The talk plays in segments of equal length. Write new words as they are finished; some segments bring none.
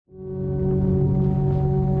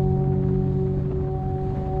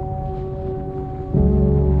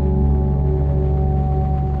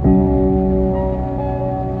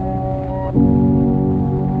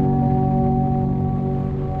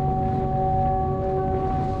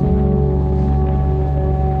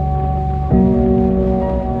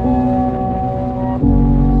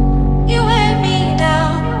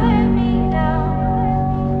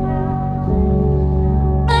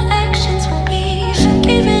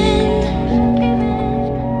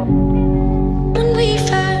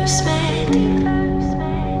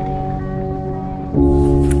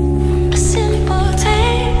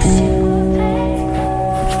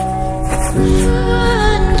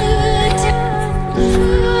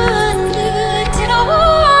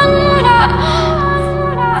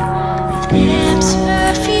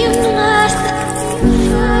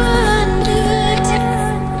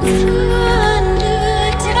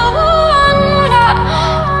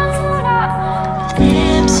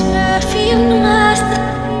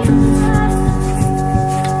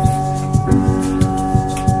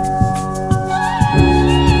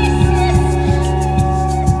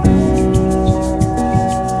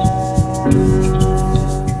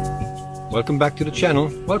Welcome back to the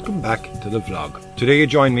channel, welcome back to the vlog. Today you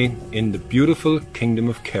join me in the beautiful Kingdom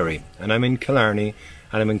of Kerry, and I'm in Killarney,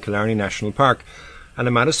 and I'm in Killarney National Park, and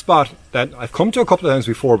I'm at a spot that I've come to a couple of times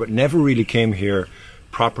before but never really came here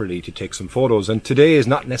properly to take some photos, and today is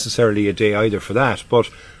not necessarily a day either for that, but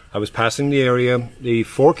I was passing the area. The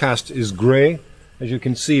forecast is grey, as you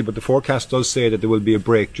can see, but the forecast does say that there will be a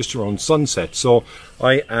break just around sunset, so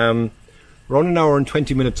I am around an hour and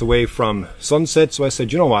 20 minutes away from sunset, so I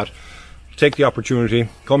said, you know what, take the opportunity,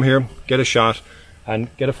 come here, get a shot and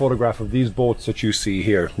get a photograph of these boats that you see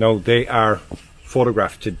here. Now they are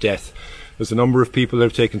photographed to death. There's a number of people that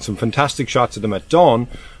have taken some fantastic shots of them at dawn.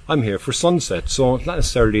 I'm here for sunset, so it's not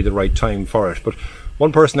necessarily the right time for it. But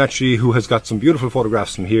one person actually who has got some beautiful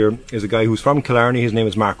photographs from here is a guy who's from Killarney. His name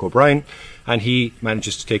is Mark O'Brien, and he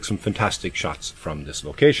manages to take some fantastic shots from this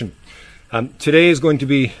location. Today is going to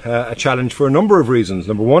be a challenge for a number of reasons.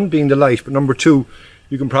 Number one being the light, but number two,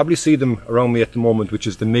 you can probably see them around me at the moment, which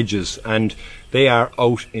is the midges, and they are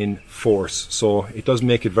out in force, so it does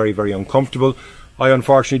make it very, very uncomfortable. I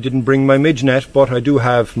unfortunately didn't bring my midge net, but I do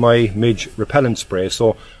have my midge repellent spray,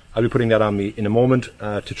 so I'll be putting that on me in a moment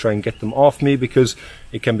to try and get them off me, because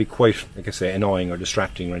it can be quite, like I say, annoying or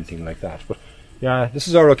distracting or anything like that. But yeah, this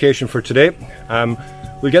is our location for today.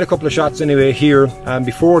 We'll get a couple of shots anyway here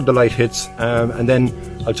before the light hits, and then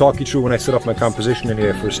I'll talk you through when I set up my composition in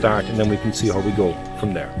here for a start, and then we can see how we go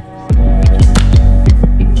from there.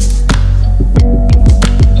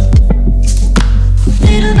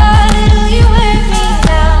 Little by little you wear me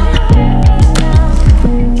down.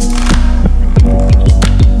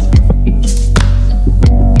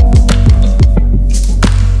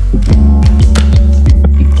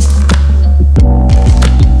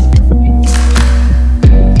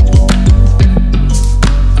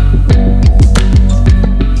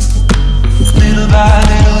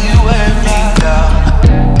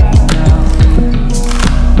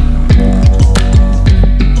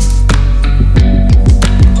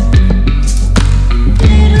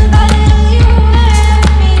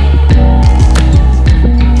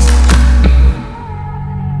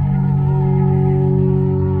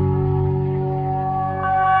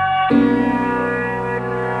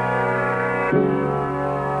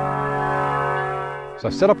 So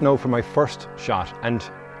I've set up now for my first shot, and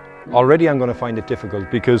already I'm going to find it difficult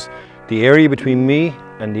because the area between me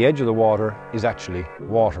and the edge of the water is actually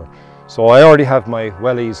water. So I already have my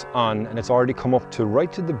wellies on, and it's already come up to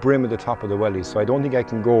right to the brim of the top of the wellies, so I don't think I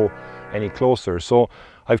can go any closer. So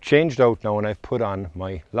I've changed out now and I've put on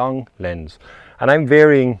my long lens, and I'm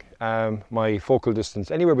varying my focal distance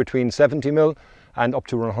anywhere between 70mm and up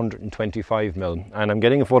to 125mm, and I'm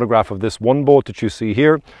getting a photograph of this one boat that you see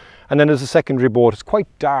here. And then there's a secondary boat. It's quite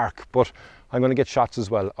dark, but I'm going to get shots as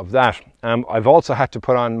well of that. I've also had to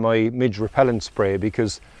put on my midge repellent spray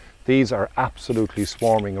because these are absolutely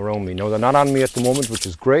swarming around me. Now they're not on me at the moment, which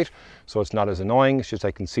is great, so it's not as annoying. It's just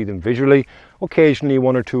I can see them visually. Occasionally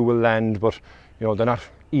one or two will land, but you know, they're not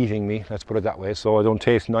eating me, let's put it that way, so I don't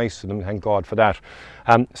taste nice to them, thank God for that.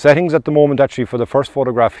 Settings at the moment actually for the first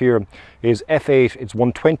photograph here is f8, it's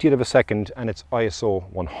 1/20th of a second, and it's ISO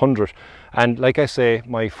 100. And like I say,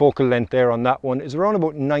 my focal length there on that one is around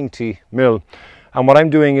about 90mm. And what I'm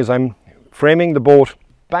doing is I'm framing the boat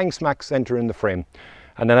bang smack center in the frame.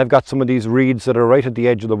 And then I've got some of these reeds that are right at the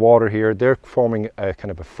edge of the water here. They're forming a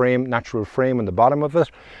kind of a frame, natural frame on the bottom of it.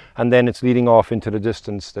 And then it's leading off into the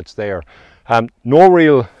distance that's there. No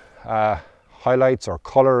real highlights or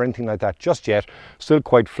color or anything like that just yet, still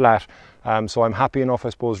quite flat. So I'm happy enough, I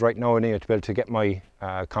suppose, right now anyway, to be able to get my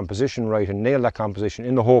composition right and nail that composition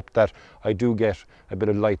in the hope that I do get a bit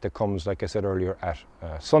of light that comes, like I said earlier, at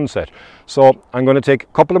sunset. So I'm going to take a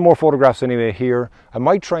couple of more photographs anyway here. I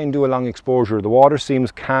might try and do a long exposure. The water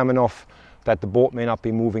seems calm enough that the boat may not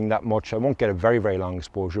be moving that much. I won't get a very, very long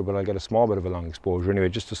exposure, but I'll get a small bit of a long exposure anyway,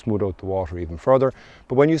 just to smooth out the water even further.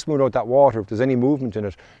 But when you smooth out that water, if there's any movement in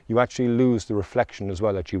it, you actually lose the reflection as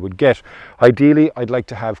well that you would get. Ideally, I'd like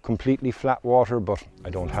to have completely flat water, but I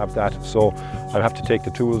don't have that. So I'll have to take the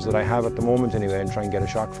tools that I have at the moment anyway and try and get a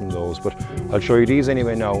shot from those. But I'll show you these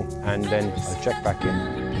anyway now, and then I'll check back in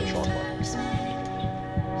a short while.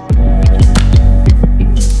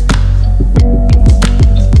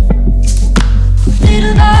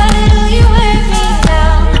 Little by little you wear me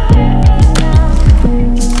down.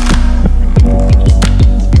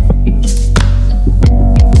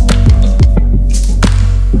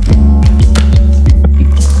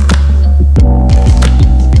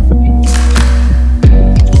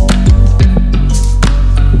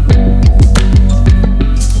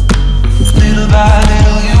 Little by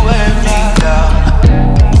little you wear me down.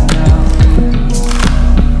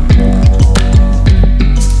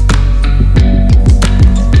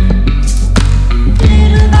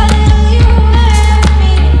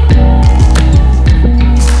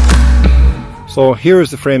 So here is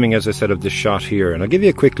the framing, as I said, of this shot here, and I'll give you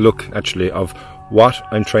a quick look actually of what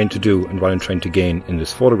I'm trying to do and what I'm trying to gain in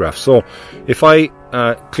this photograph. So if I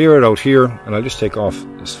clear it out here, and I'll just take off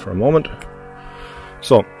this for a moment.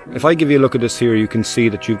 So if I give you a look at this here, you can see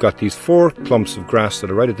that you've got these 4 clumps of grass that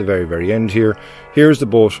are right at the very end here. Here's the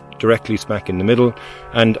boat directly smack in the middle,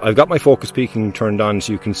 and I've got my focus peaking turned on,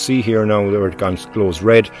 so you can see here now where it glows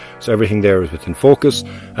red, so everything there is within focus,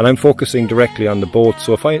 and I'm focusing directly on the boat.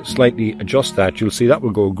 So if I slightly adjust that, you'll see that will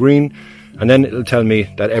go green, and then it'll tell me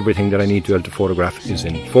that everything that I need to be able to photograph is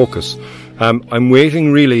in focus. I'm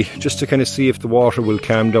waiting really just to kind of see if the water will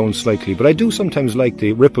calm down slightly, but I do sometimes like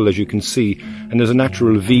the ripple, as you can see, and there's a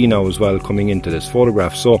natural V now as well coming into this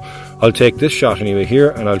photograph. So I'll take this shot anyway here,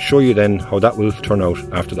 and I'll show you then how that will turn out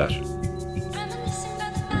after that.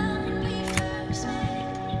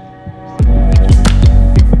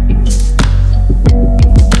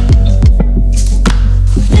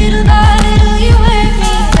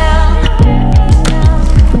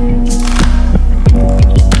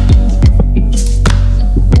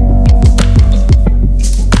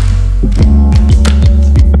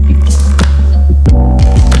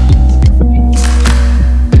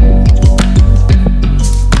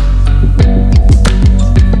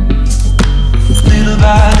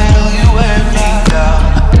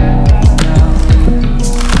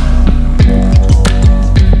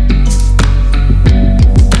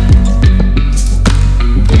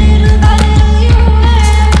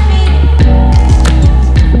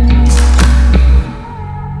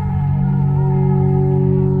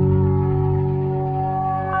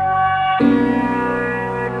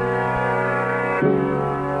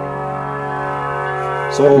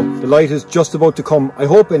 So the light is just about to come, I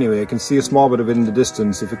hope anyway. I can see a small bit of it in the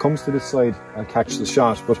distance. If it comes to this side, I'll catch the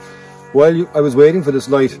shot. But while I was waiting for this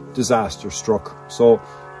light, disaster struck. So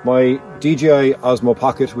my DJI Osmo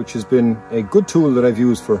Pocket, which has been a good tool that I've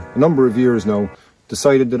used for a number of years now,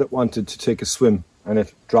 decided that it wanted to take a swim, and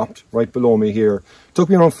it dropped right below me here. It took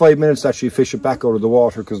me around 5 minutes to actually fish it back out of the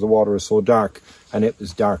water because the water is so dark, and it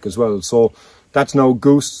was dark as well. So that's now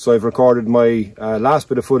goosed. So I've recorded my last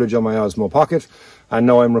bit of footage on my Osmo Pocket, and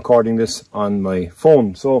now I'm recording this on my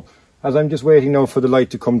phone. So as I'm just waiting now for the light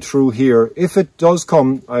to come through here, if it does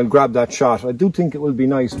come, I'll grab that shot. I do think it will be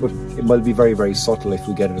nice, but it will be very subtle if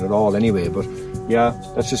we get it at all anyway. But yeah,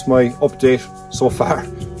 that's just my update so far.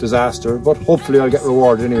 Disaster, but hopefully I'll get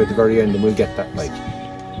rewarded anyway at the very end, and we'll get that light.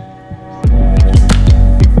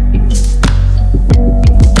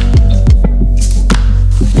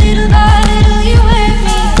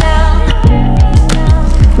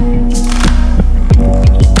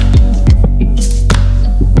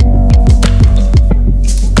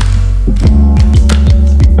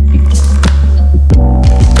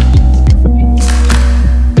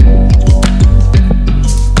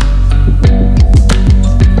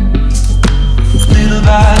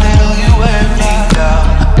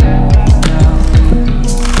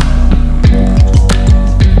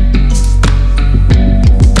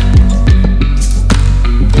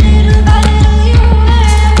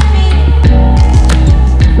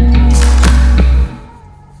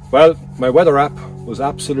 Well, my weather app was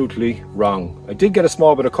absolutely wrong. I did get a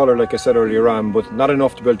small bit of colour, like I said earlier on, but not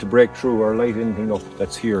enough to be able to break through or light anything up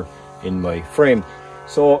that's here in my frame.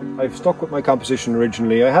 So I've stuck with my composition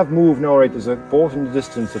originally. I have moved now, right, there's a boat in the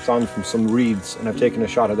distance that's on from some reeds, and I've taken a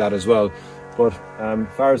shot of that as well. But as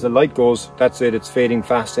far as the light goes, that's it, it's fading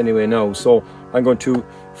fast anyway now. So I'm going to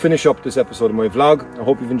finish up this episode of my vlog. I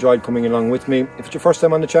hope you've enjoyed coming along with me. If it's your first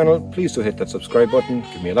time on the channel, please do hit that subscribe button,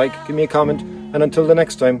 give me a like, give me a comment, and until the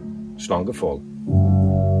next time, slán fall.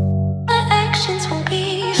 My actions won't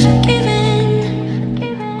be forgiven.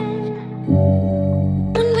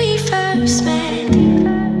 When we first met,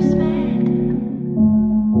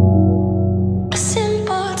 a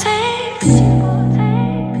simple text.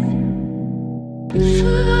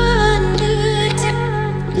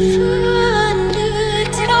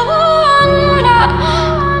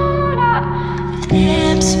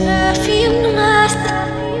 Perhaps perfume must